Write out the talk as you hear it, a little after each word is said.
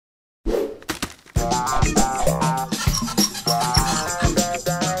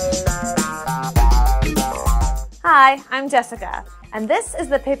Hi, I'm Jessica, and this is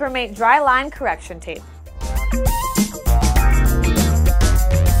the Papermate Dryline Correction Tape.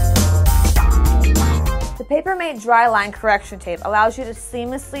 The Papermate Dryline Correction Tape allows you to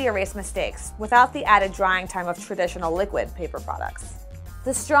seamlessly erase mistakes without the added drying time of traditional liquid paper products.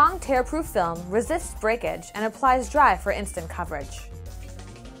 The strong tear-proof film resists breakage and applies dry for instant coverage.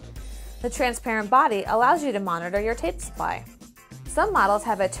 The transparent body allows you to monitor your tape supply. Some models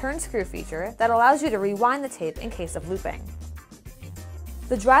have a turn screw feature that allows you to rewind the tape in case of looping.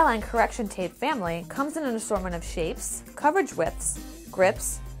 The Dryline Correction Tape family comes in an assortment of shapes, coverage widths,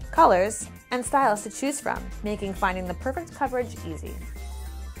 grips, colors, and styles to choose from, making finding the perfect coverage easy.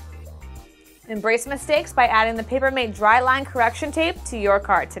 Embrace mistakes by adding the Papermate Dryline Correction Tape to your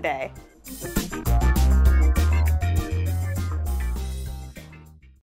cart today.